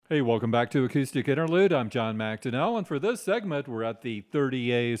Hey, welcome back to Acoustic Interlude. I'm John McDonnell, and for this segment, we're at the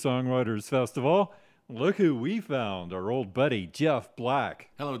 30A Songwriters Festival. Look who we found, our old buddy, Jeff Black.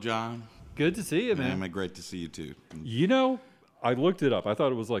 Hello, John. Good to see you, man. Great to see you, too. You know, I looked it up. I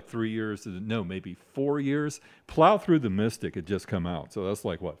thought it was like 3 years. No, maybe 4 years. Plow Through the Mystic had just come out. So that's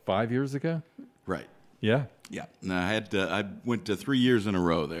like, what, 5 years ago? Right. Yeah. Yeah. No, I went to 3 years in a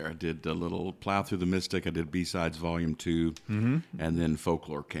row there. I did a little Plow Through the Mystic. I did B-Sides Volume 2, and then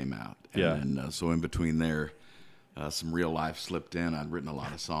Folklore came out. And then, so in between there, some real life slipped in. I'd written a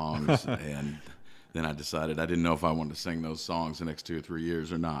lot of songs, and then I decided I didn't know if I wanted to sing those songs the next 2 or 3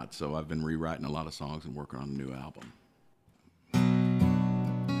 years or not. So I've been rewriting a lot of songs and working on a new album.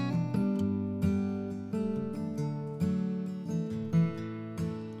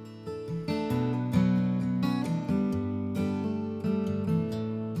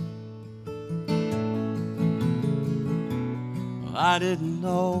 I didn't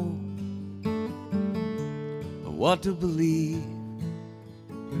know what to believe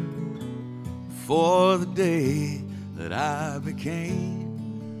for the day that I became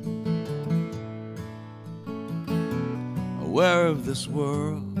aware of this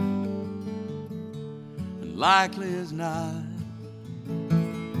world, and likely as not,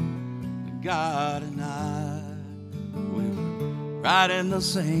 God and I, we were riding the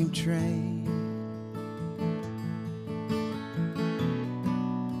same train.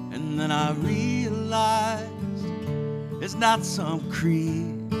 And then I realized it's not some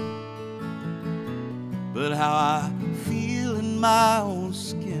creed, but how I feel in my own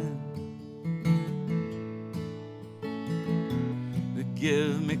skin that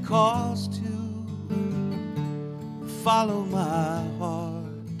give me cause to follow my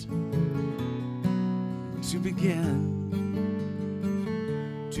heart, to begin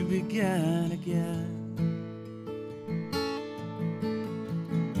again.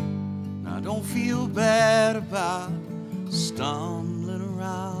 Don't feel bad about stumbling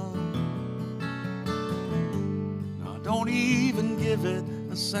around. No, don't even give it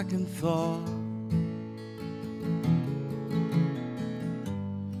a second thought.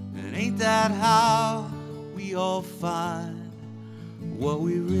 And ain't that how we all find what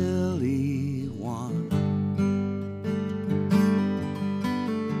we really want?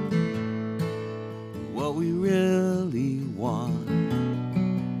 What we really want.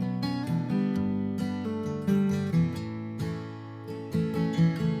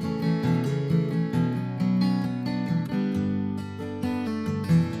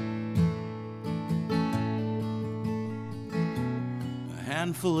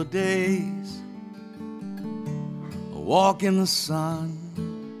 Handful of days, a walk in the sun,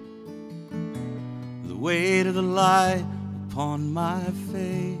 the weight of the light upon my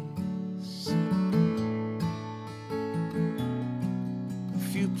face, a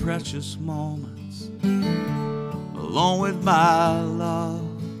few precious moments alone with my love,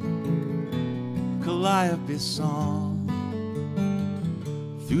 Calliope song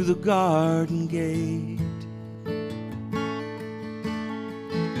through the garden gate.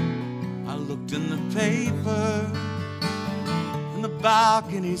 In the paper, in the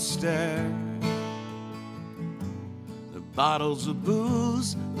balcony stair, the bottles of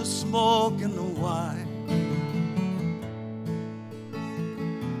booze, the smoke and the wine,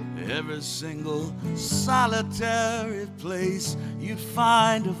 every single solitary place you'd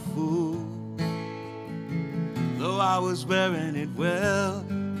find a fool, though I was wearing it well,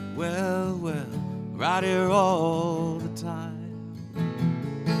 right here all the time.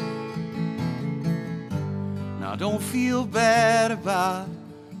 Now don't feel bad about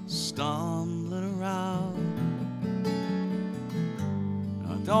stumbling around.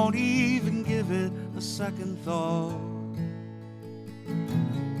 Now don't even give it a second thought.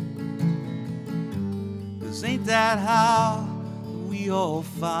 'Cause ain't that how we all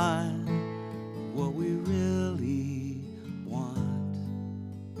find what we really want?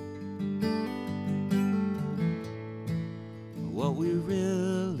 What we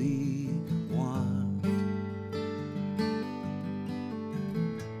really want.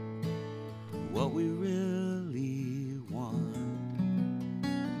 What we really want.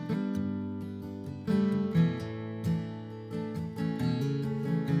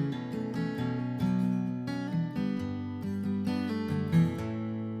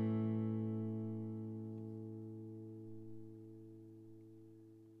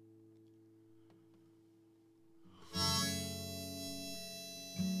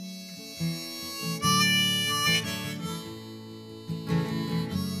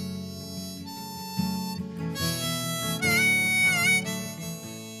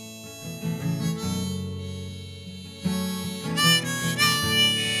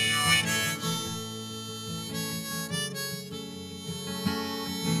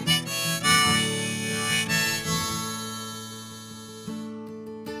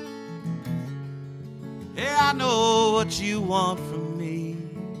 what you want from me,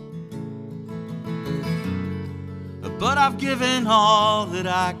 but I've given all that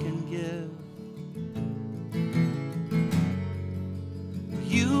I can give.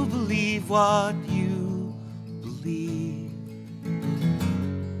 You believe what you believe,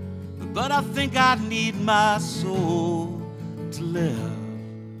 but I think I need my soul to live.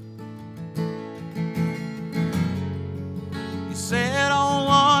 You say I don't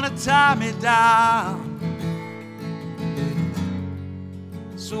want to tie me down,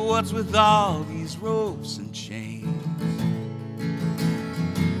 so what's with all these ropes and chains?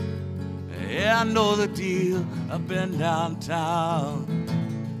 Yeah, I know the deal. I've been downtown,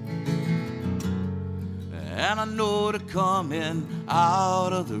 and I know to come in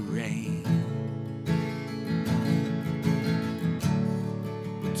out of the rain.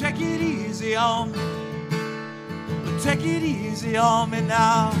 But take it easy on me, but take it easy on me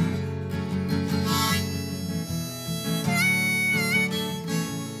now.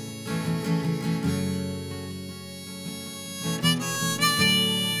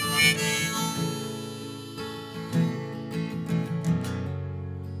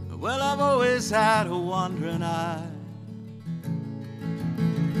 Well, I've always had a wandering eye,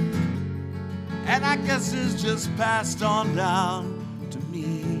 and I guess it's just passed on down to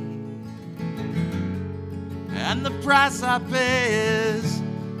me. And the price I pay is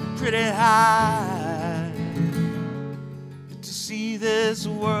pretty high to see this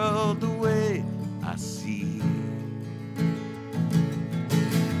world the way I see.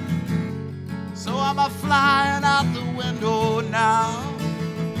 So I'm a flying out the window now,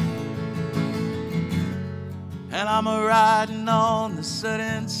 and I'm a riding on the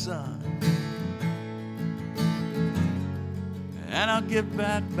setting sun, and I'll get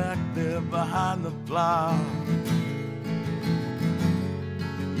back there behind the plow.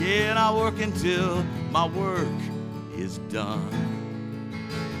 Yeah, and I'll work until my work is done.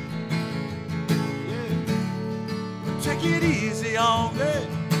 Yeah. Take it easy on me,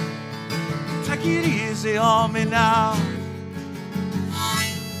 take it easy on me now.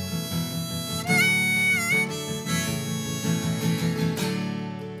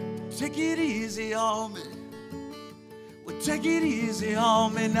 Take it easy on me, well, take it easy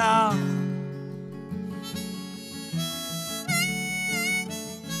on me now.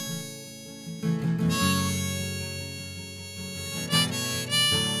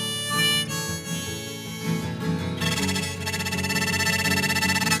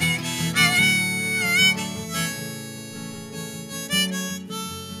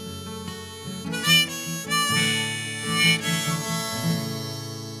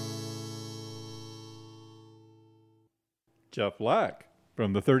 Jeff Black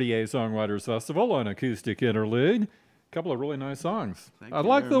from the 30A Songwriters Festival on Acoustic Interlude. A couple of really nice songs. Thank I you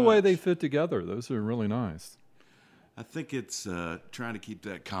like very the way much. they fit together. Those are really nice. I think it's trying to keep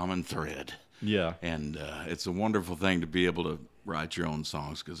that common thread. Yeah. And it's a wonderful thing to be able to write your own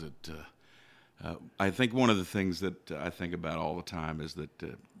songs, because I think one of the things that I think about all the time is that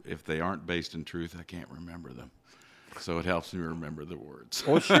if they aren't based in truth, I can't remember them. So it helps me remember the words.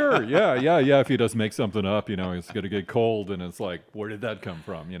 Well, sure. Yeah. If you just make something up, it's going to get cold, and it's like, where did that come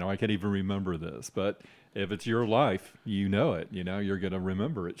from? I can't even remember this. But if it's your life, you know it. You're going to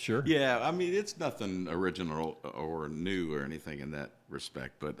remember it, sure. Yeah, I mean, it's nothing original or new or anything in that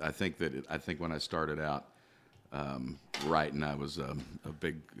respect. But I think when I started out writing, I was a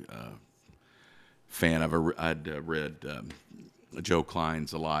big fan of. I'd read Joe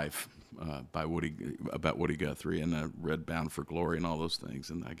Klein's Alive. About Woody Guthrie, and I read Bound for Glory and all those things.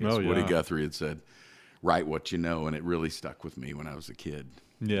 And I guess Woody Guthrie had said, write what you know, and it really stuck with me when I was a kid.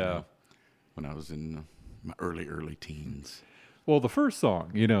 Yeah. When I was in my early teens. Well, the first song,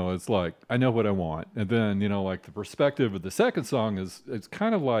 it's like, I know what I want. And then, like the perspective of the second song it's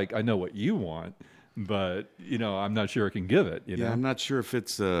kind of like, I know what you want, but, I'm not sure I can give it. Yeah, I'm not sure if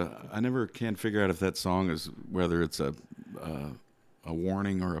it's, I never can figure out if that song is, whether it's a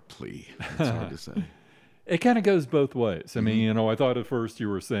warning or a plea. It's hard to say. It kind of goes both ways. I mean, I thought at first you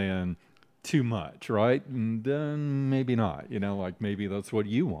were saying too much, right? And then maybe not, like maybe that's what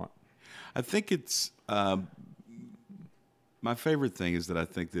you want. I think it's, my favorite thing is that I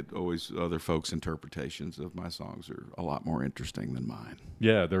think that always other folks' interpretations of my songs are a lot more interesting than mine.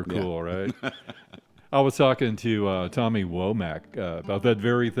 Yeah, they're cool, right? I was talking to Tommy Womack about that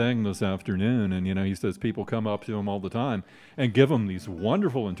very thing this afternoon, and he says people come up to him all the time and give him these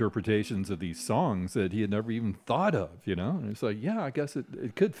wonderful interpretations of these songs that he had never even thought of. And it's like, yeah, I guess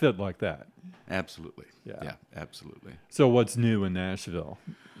it could fit like that. absolutely. Yeah. Yeah, absolutely. So what's new in Nashville?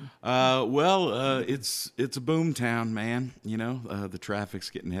 It's a boom town, man. You know, the traffic's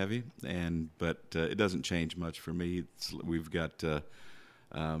getting heavy, but it doesn't change much for me.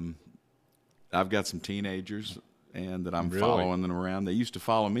 I've got some teenagers, and that I'm Really? following them around. They used to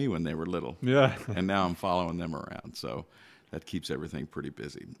follow me when they were little, Yeah. and now I'm following them around. So that keeps everything pretty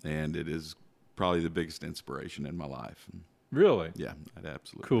busy, and it is probably the biggest inspiration in my life. Really? Yeah, I'd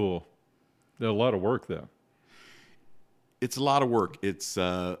absolutely. Cool. There's a lot of work, though. It's a lot of work. It's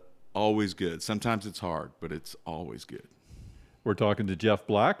always good. Sometimes it's hard, but it's always good. We're talking to Jeff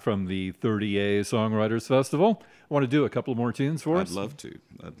Black from the 30A Songwriters Festival. I want to do a couple more tunes for us. I'd love to.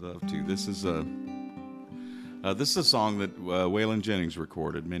 This is a song that Waylon Jennings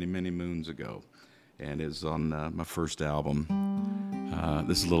recorded many, many moons ago, and is on my first album.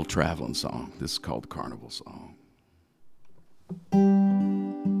 This is a little traveling song. This is called Carnival Song.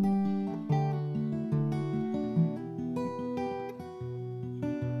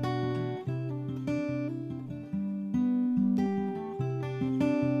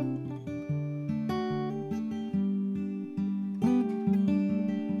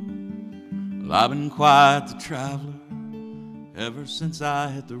 Well, I've been quite the traveler ever since I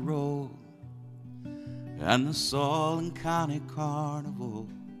hit the road, and the Sullivan County Carnival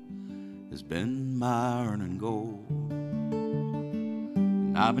has been my earning goal.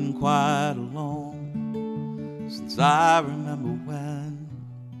 And I've been quite alone since I remember when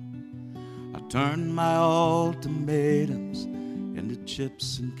I turned my ultimatums into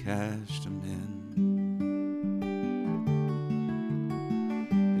chips and cashed them in.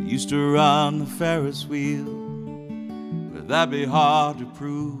 I used to run the Ferris wheel, but that'd be hard to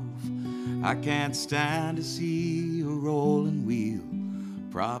prove. I can't stand to see a rolling wheel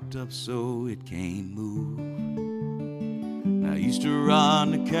propped up so it can't move. I used to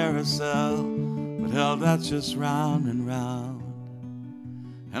run the carousel, but hell, that's just round and round.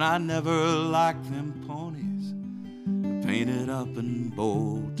 And I never liked them ponies painted up and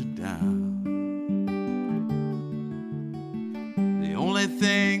bolted down. The only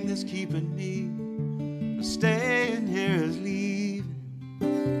thing that's keeping me from staying here is leaving.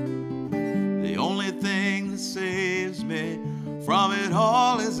 The only thing that saves me from it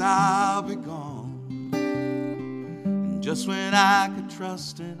all is I'll be gone. And just when I could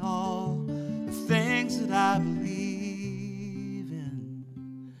trust in all the things that I believe in,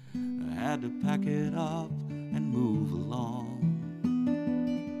 I had to pack it up and move along.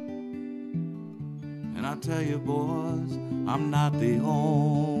 And I tell you, boys, I'm not the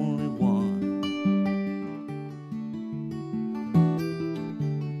only one.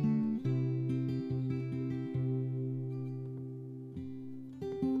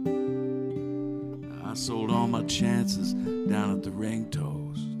 I sold all my chances down at the ring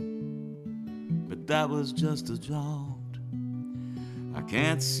toast, but that was just a jaunt. I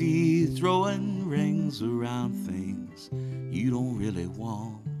can't see throwing rings around things you don't really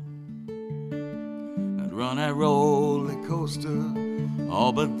want. I'd run that roller coaster,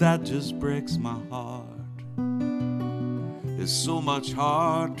 oh, but that just breaks my heart. There's so much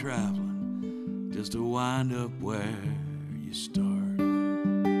hard traveling just to wind up where you start.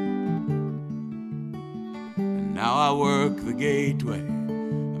 And now I work the gateway,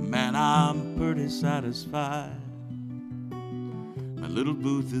 and man, I'm pretty satisfied. My little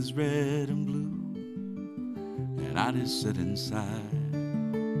booth is red and blue, and I just sit inside.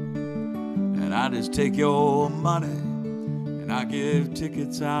 And I just take your money, and I give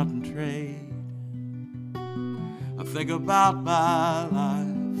tickets out and trade. I think about my life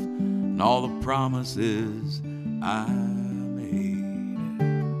and all the promises I made.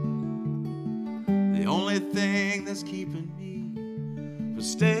 The only thing that's keeping me from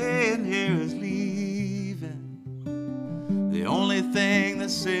staying here is leaving. The only thing that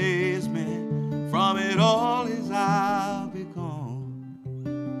saves me from it all is I'll be gone.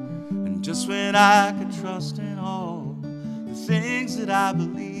 And just when I could trust in all the things that I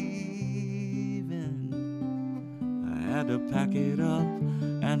believe in, I had to pack it up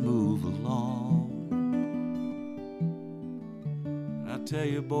and move along. And I tell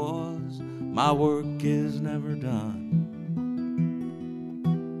you, boys, my work is never done.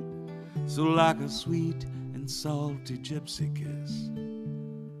 So like a sweet and salty gypsy kiss,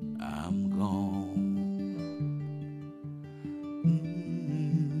 I'm gone.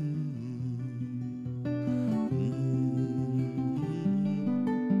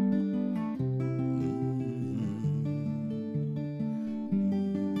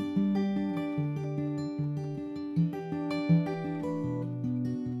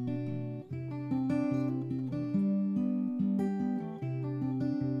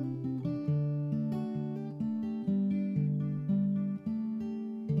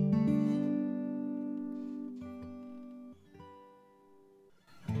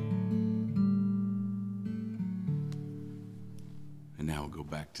 And now we'll go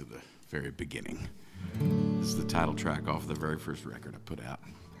back to the very beginning. This is the title track off the very first record I put out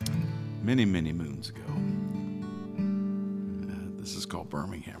many, many moons ago. This is called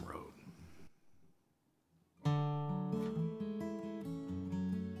Birmingham Road.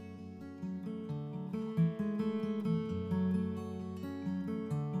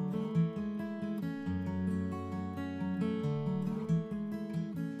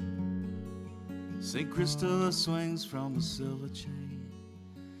 St. Christopher swings from a silver chain.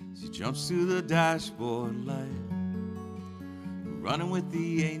 She jumps to the dashboard light, running with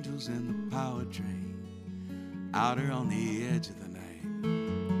the angels in the power train, out here on the edge of the night.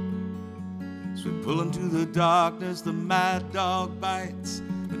 As we pull into the darkness, the mad dog bites,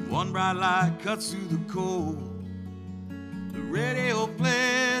 and one bright light cuts through the cold. The radio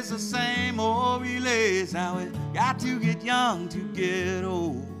plays the same old relays. Now we got to get young to get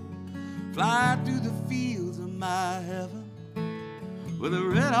old. Fly through the fields of my heaven, where the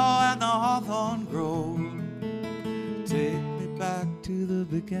red haw and the hawthorn grow. Take me back to the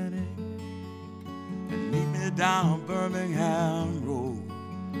beginning and meet me down on Birmingham Road.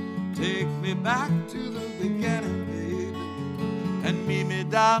 Take me back to the beginning, baby, and meet me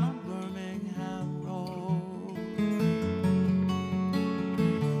down on Birmingham Road.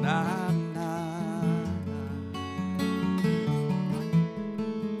 Nah,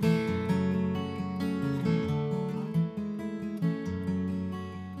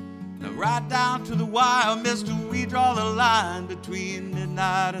 right down to the wire, mister, we draw the line between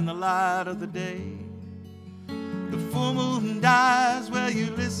midnight and the light of the day. The full moon dies where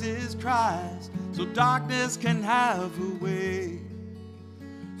Ulysses cries, so darkness can have her way.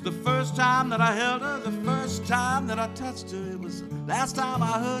 The first time that I held her, the first time that I touched her, it was the last time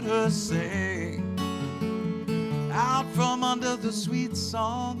I heard her sing. Out from under the sweet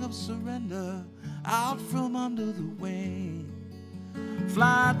song of surrender, out from under the wing.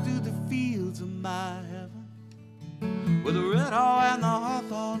 Fly through the fields of my heaven, where the red haw and the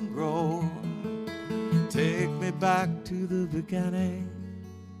hawthorn grow. Take me back to the beginning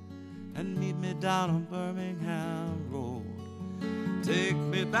and meet me down on Birmingham Road. Take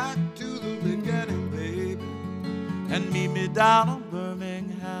me back to the beginning, baby, and meet me down on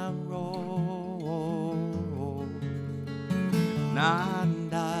Birmingham Road. Nah,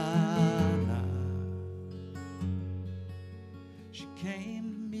 nah. Came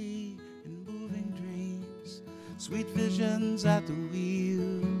to me in moving dreams, sweet visions at the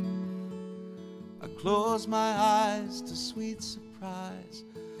wheel. I close my eyes to sweet surprise.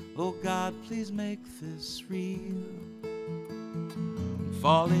 Oh God, please make this real. I'm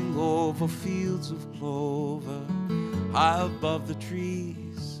falling over fields of clover, high above the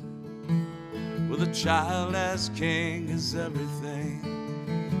trees, with a child as king is everything.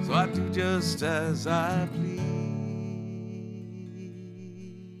 So I do just as I please.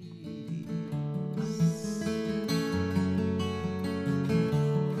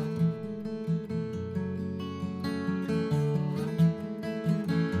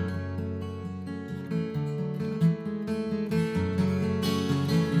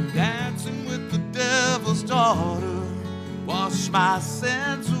 Daughter, wash my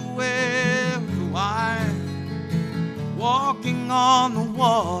sins away with wine. Walking on the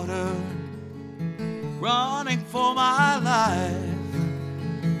water, running for my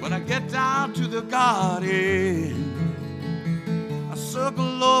life. When I get down to the garden, I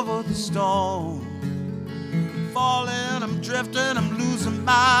circle over the stone. I'm falling, I'm drifting, I'm losing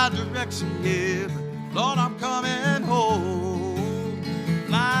my direction, yeah, but Lord, I'm coming home.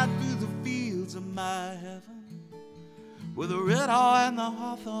 Fly through the fields of my heaven, where the red haw and the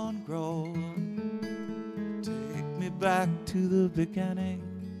hawthorn grow. Take me back to the beginning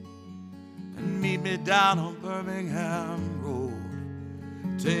and meet me down on Birmingham Road.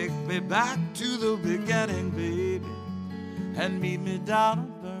 Take me back to the beginning, baby, and meet me down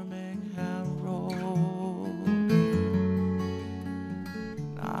on Birmingham Road.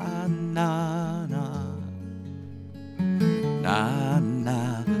 Na na na, na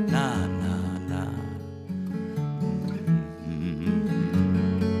na na na na.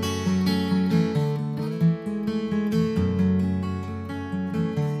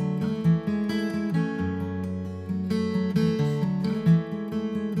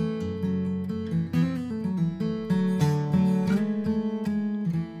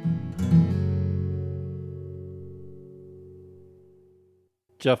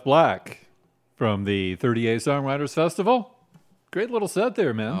 Jeff Black from the 38 Songwriters Festival. Great little set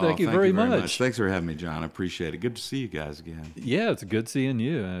there, man. Thank you very much. Thanks for having me, John. I appreciate it. Good to see you guys again. Yeah, it's good seeing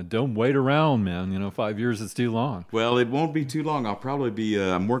you. Don't wait around, man. 5 years is too long. Well, it won't be too long. I'll probably be,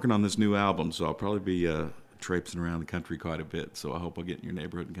 I'm working on this new album, so I'll probably be traipsing around the country quite a bit, so I hope I'll get in your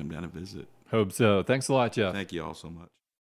neighborhood and come down and visit. Hope so. Thanks a lot, Jeff. Thank you all so much.